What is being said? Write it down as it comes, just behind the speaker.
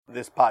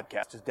This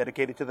podcast is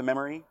dedicated to the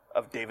memory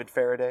of David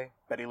Faraday,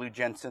 Betty Lou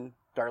Jensen,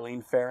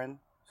 Darlene Ferrin,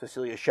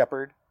 Cecilia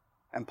Shepard,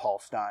 and Paul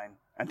Stein,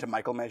 and to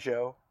Michael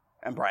Mageau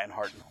and Brian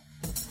Hartnell.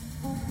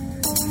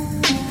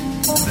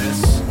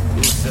 This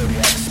is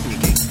Zodiac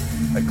speaking.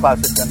 A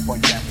Classic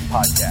Gunpoint Family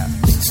podcast.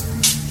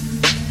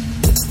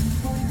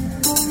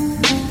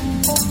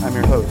 I'm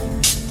your host,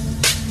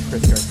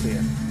 Chris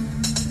Garcia.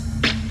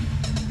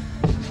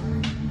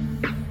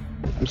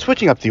 I'm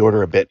switching up the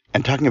order a bit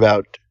and talking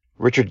about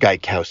Richard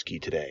Geikowski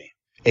today,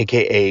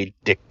 a.k.a.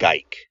 Dick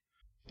Geik,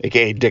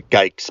 a.k.a. Dick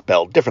Geik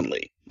spelled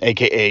differently,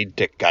 a.k.a.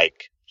 Dick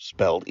Geik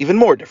spelled even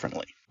more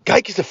differently.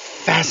 Geik is a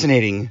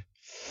fascinating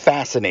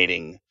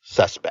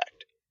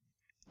suspect.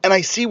 And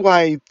I see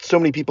why so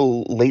many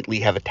people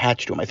lately have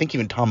attached to him. I think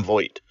even Tom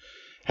Voigt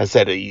has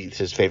said he's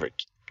his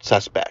favorite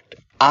suspect.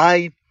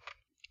 I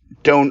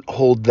don't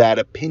hold that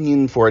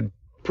opinion for a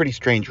pretty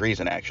strange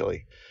reason,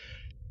 actually.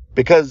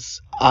 Because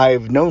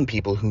I've known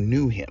people who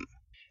knew him.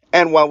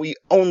 And while we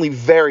only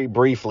very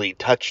briefly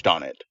touched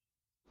on it,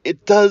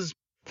 it does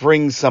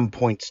bring some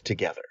points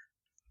together.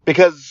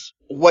 Because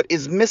what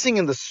is missing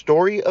in the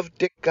story of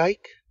Dick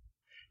Geik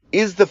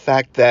is the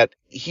fact that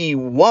he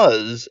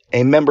was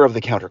a member of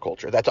the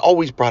counterculture. That's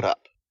always brought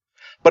up.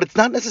 But it's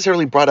not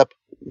necessarily brought up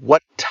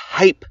what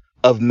type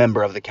of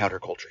member of the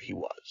counterculture he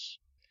was.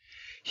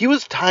 He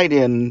was tied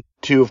in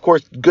to, of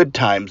course, Good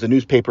Times, a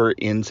newspaper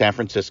in San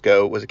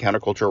Francisco, was a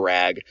counterculture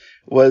rag,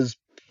 was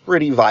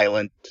pretty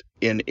violent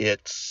in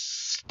its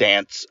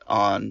stance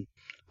on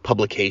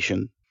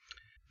publication.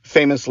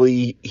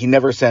 Famously, he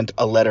never sent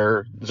a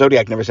letter,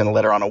 Zodiac never sent a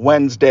letter on a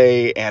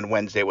Wednesday, and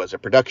Wednesday was a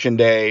production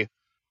day.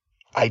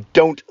 I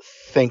don't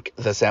think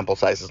the sample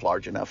size is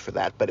large enough for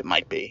that, but it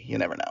might be. You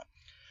never know.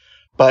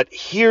 But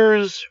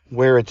here's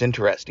where it's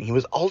interesting. He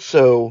was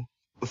also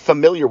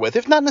familiar with,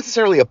 if not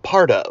necessarily a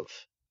part of,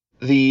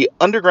 the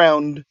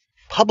underground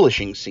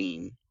publishing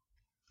scene.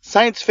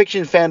 Science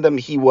fiction fandom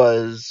he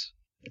was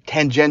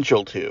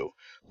tangential to,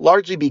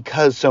 largely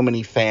because so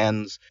many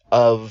fans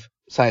of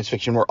science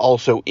fiction were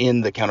also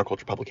in the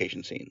counterculture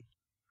publication scene.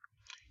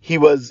 He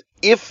was,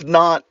 if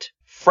not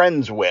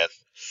friends with,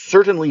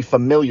 certainly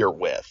familiar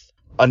with,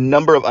 a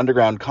number of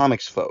underground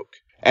comics folk.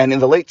 And in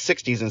the late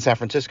 60s in San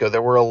Francisco,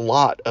 there were a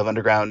lot of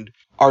underground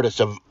artists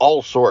of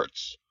all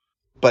sorts.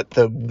 But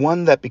the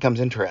one that becomes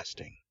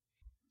interesting,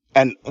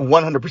 and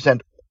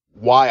 100%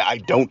 why I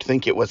don't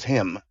think it was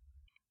him,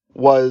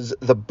 was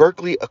the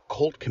Berkeley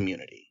occult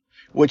community,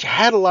 which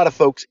had a lot of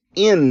folks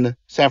in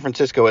San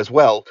Francisco as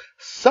well,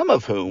 some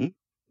of whom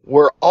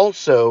were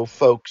also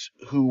folks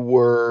who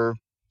were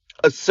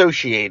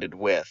associated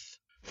with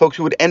folks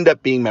who would end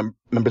up being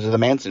members of the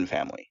Manson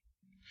family.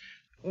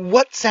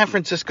 What San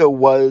Francisco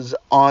was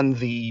on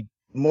the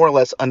more or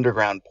less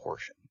underground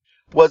portion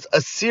was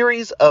a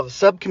series of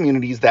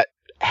sub-communities that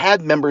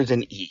had members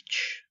in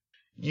each.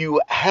 You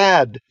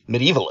had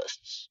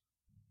medievalists.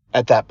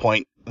 At that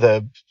point,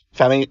 the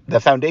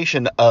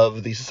foundation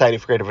of the Society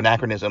for Creative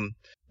Anachronism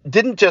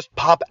didn't just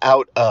pop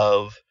out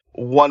of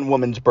one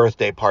woman's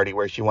birthday party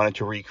where she wanted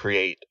to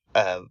recreate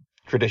a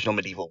traditional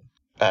medieval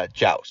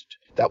joust.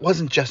 That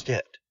wasn't just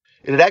it.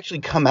 It had actually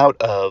come out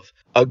of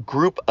a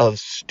group of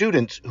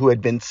students who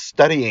had been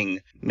studying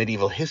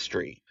medieval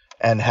history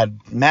and had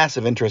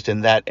massive interest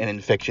in that and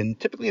in fiction,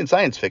 typically in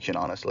science fiction,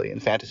 honestly,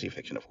 and fantasy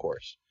fiction, of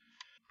course,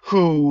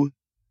 who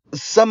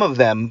some of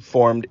them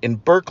formed in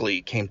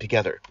Berkeley came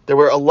together. There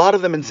were a lot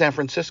of them in San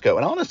Francisco,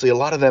 and honestly, a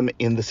lot of them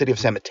in the city of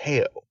San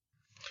Mateo.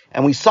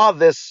 And we saw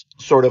this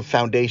sort of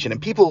foundation,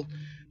 and people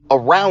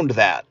around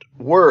that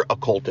were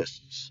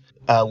occultists.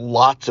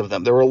 Lots of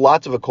them. There were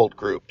lots of occult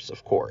groups,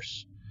 of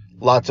course.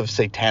 Lots of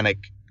satanic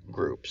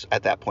groups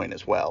at that point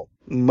as well.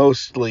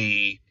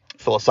 Mostly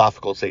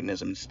philosophical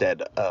Satanism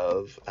instead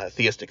of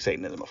theistic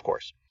Satanism, of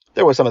course.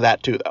 There was some of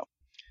that too, though.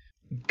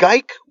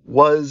 Geik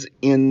was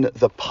in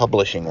the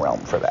publishing realm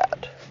for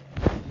that.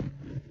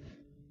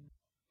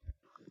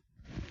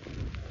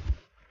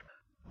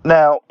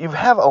 Now, you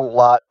have a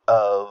lot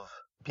of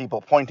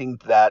people pointing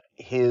that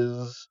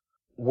his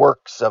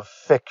works of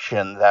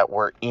fiction that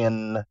were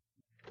in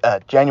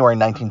January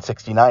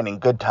 1969 in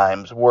Good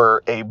Times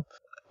were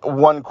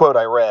one quote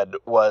I read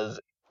was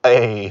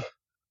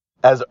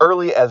as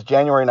early as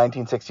January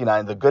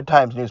 1969, the Good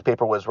Times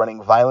newspaper was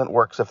running violent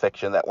works of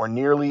fiction that were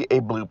nearly a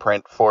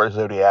blueprint for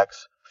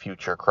Zodiac's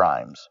future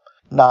crimes.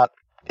 Not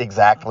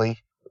exactly,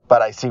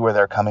 but I see where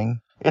they're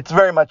coming. It's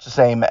very much the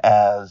same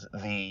as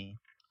the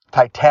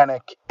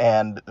Titanic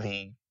and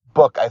the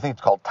book, I think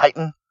it's called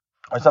Titan,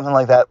 or something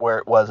like that, where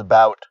it was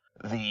about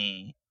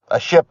a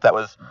ship that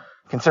was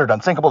considered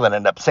unsinkable that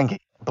ended up sinking,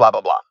 blah,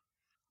 blah, blah.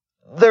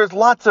 There's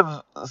lots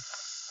of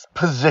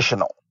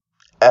positional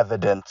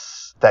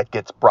evidence that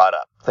gets brought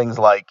up. Things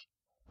like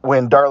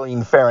when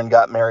Darlene Ferrin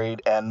got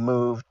married and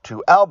moved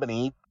to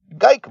Albany,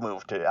 Geik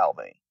moved to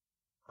Albany.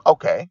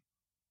 Okay.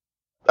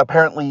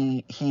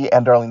 Apparently, he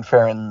and Darlene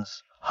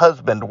Ferrin's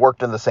husband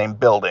worked in the same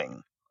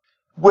building,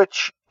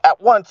 which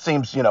at once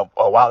seems,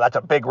 oh wow, that's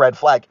a big red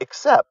flag,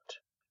 except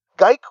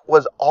Geik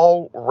was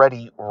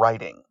already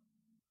writing.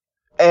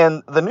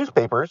 And the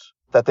newspapers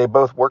that they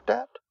both worked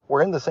at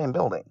were in the same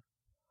building.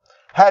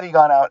 Had he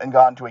gone out and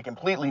gone to a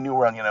completely new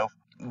run,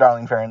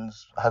 Darlene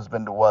Ferrin's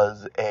husband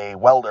was a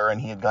welder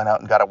and he had gone out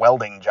and got a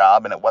welding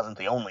job and it wasn't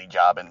the only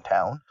job in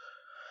town,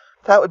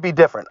 that would be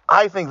different.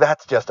 I think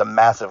that's just a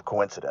massive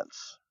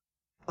coincidence.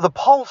 The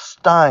Paul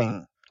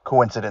Stine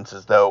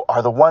coincidences, though,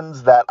 are the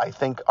ones that I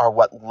think are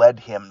what led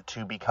him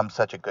to become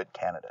such a good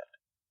candidate.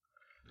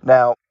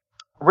 Now,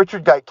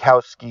 Richard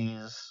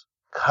Gaikowski's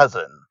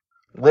cousin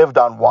lived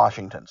on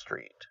Washington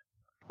Street,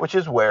 which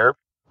is where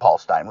Paul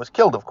Stine was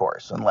killed, of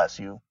course, unless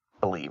you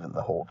believe in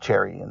the whole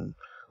cherry and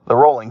the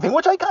rolling thing,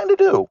 which I kind of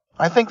do.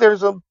 I think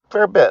there's a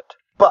fair bit.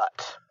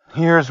 But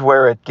here's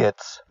where it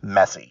gets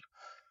messy.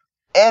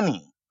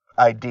 Any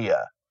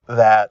idea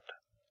that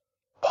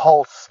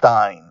Paul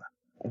Stine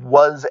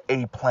was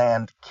a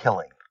planned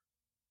killing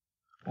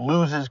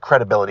loses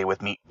credibility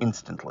with me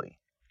instantly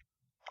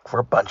for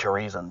a bunch of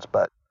reasons,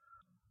 but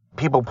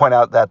people point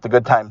out that the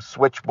Good Times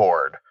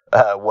switchboard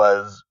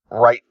was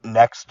right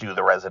next to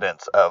the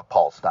residence of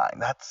Paul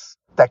Stine.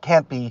 That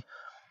can't be.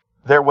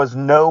 There was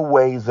no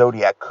way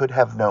Zodiac could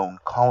have known,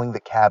 calling the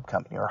cab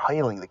company or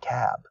hailing the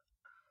cab,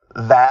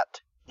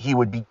 that he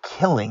would be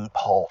killing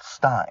Paul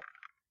Stine.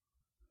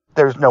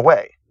 There's no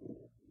way.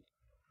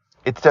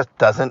 It just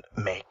doesn't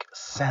make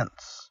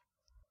sense.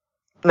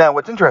 Now,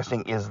 what's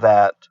interesting is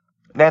that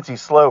Nancy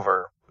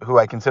Slover, who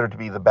I consider to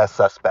be the best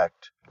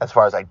suspect as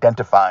far as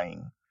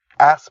identifying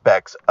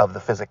aspects of the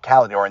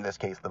physicality, or in this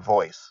case, the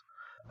voice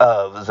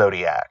of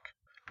Zodiac,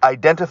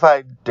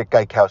 identified Dick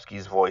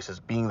Gaikowski's voice as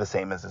being the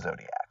same as the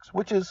Zodiac's,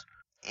 which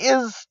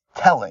is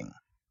telling.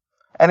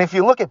 And if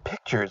you look at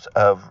pictures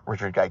of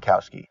Richard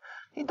Gaikowski,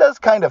 he does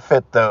kind of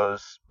fit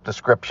those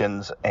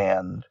descriptions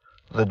and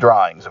the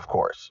drawings, of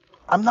course.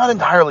 I'm not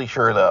entirely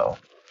sure, though.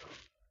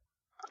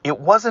 It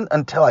wasn't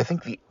until, I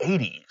think, the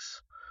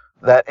 80s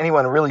that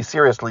anyone really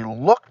seriously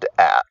looked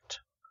at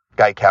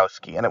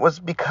Gaikowski, and it was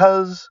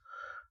because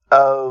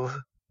of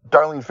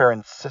Darlene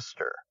Ferrin's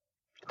sister.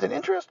 It's an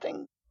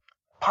interesting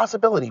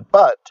possibility,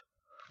 but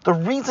the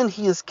reason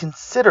he is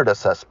considered a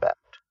suspect,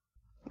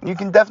 you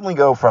can definitely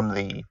go from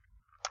the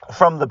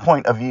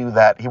point of view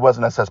that he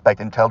wasn't a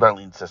suspect until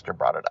Darlene's sister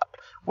brought it up,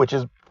 which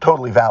is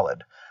totally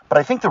valid. But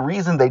I think the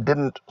reason they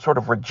didn't sort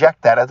of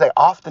reject that, as they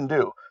often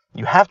do,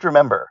 you have to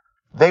remember,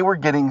 they were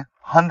getting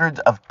hundreds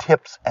of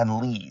tips and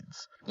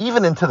leads,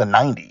 even into the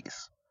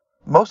 90s.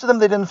 Most of them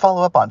they didn't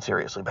follow up on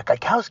seriously, but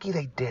Gaikowski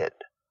they did.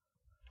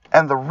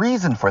 And the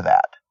reason for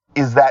that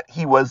is that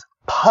he was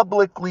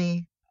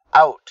publicly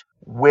out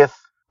with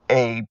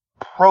a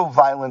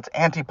pro-violence,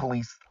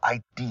 anti-police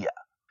idea.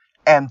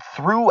 And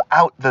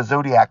throughout the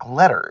Zodiac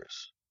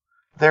letters,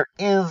 there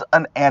is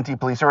an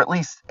anti-police, or at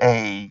least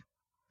a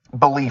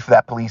belief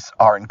that police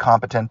are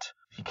incompetent.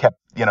 He kept,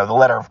 the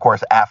letter, of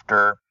course,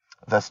 after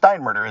the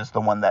Stine murder is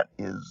the one that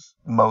is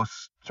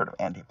most sort of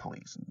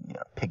anti-police, and,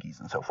 piggies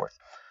and so forth.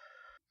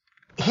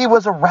 He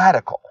was a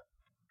radical.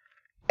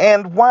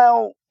 And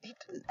while he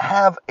didn't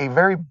have a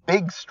very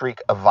big streak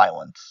of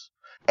violence,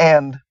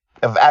 and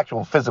of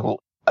actual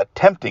physical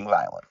attempting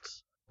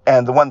violence,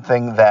 and the one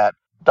thing that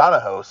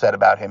Donahoe said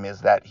about him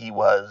is that he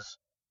was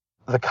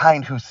the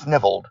kind who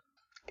sniveled,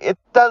 it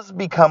does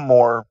become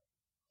more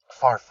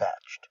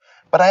far-fetched.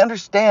 But I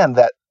understand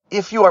that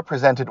if you are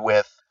presented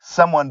with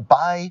someone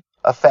by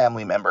a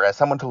family member as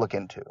someone to look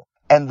into,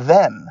 and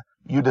then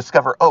you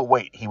discover, oh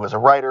wait, he was a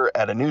writer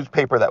at a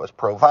newspaper that was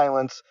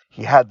pro-violence,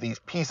 he had these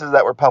pieces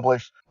that were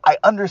published, I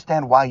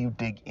understand why you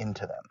dig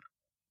into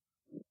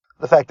them.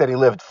 The fact that he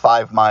lived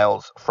 5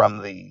 miles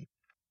from the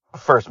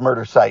first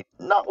murder site,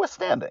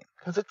 notwithstanding,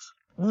 because it's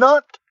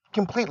not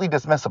completely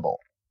dismissible.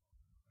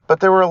 But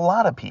there were a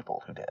lot of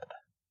people who did.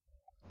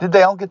 Did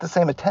they all get the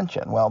same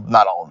attention? Well,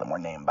 not all of them were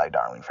named by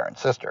Darlene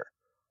Ferrin's sister.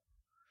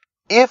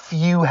 If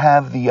you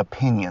have the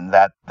opinion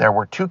that there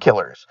were 2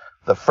 killers,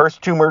 the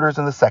first 2 murders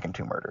and the second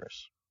 2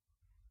 murders,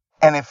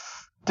 and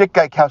if Dick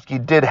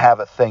Gaikowski did have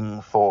a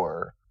thing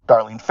for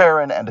Darlene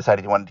Ferrin and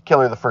decided he wanted to kill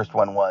her, the first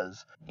one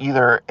was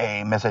either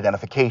a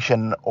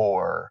misidentification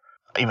or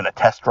even a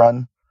test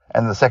run,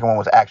 and the second one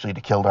was actually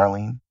to kill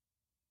Darlene,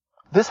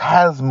 this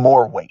has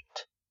more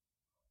weight.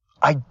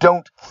 I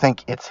don't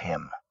think it's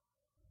him.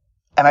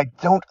 And I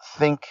don't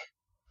think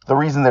the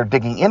reason they're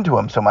digging into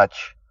him so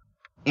much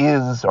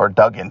is, or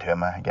dug into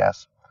him, I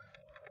guess,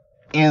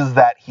 is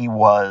that he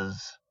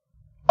was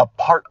a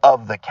part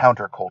of the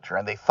counterculture,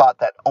 and they thought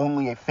that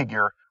only a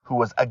figure who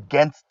was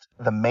against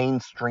the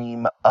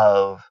mainstream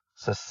of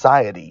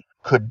society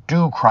could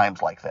do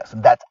crimes like this.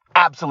 And that's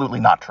absolutely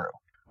not true.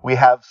 We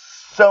have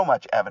so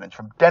much evidence,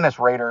 from Dennis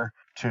Rader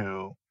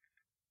to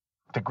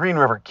the Green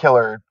River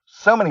Killer,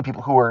 so many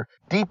people who were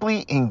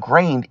deeply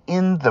ingrained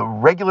in the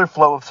regular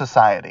flow of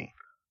society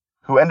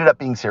who ended up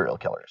being serial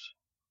killers.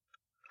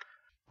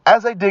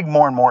 As I dig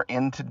more and more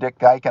into Dick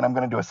Gaik, and I'm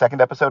going to do a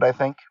second episode, I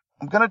think,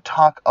 I'm going to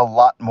talk a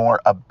lot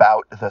more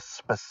about the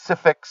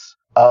specifics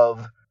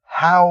of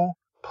how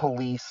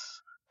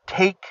police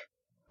take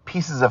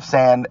pieces of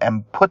sand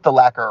and put the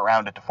lacquer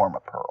around it to form a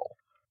pearl,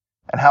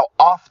 and how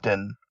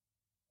often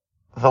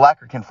the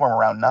lacquer can form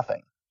around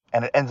nothing,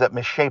 and it ends up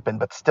misshapen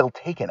but still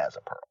taken as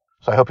a pearl.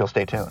 So I hope you'll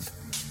stay tuned.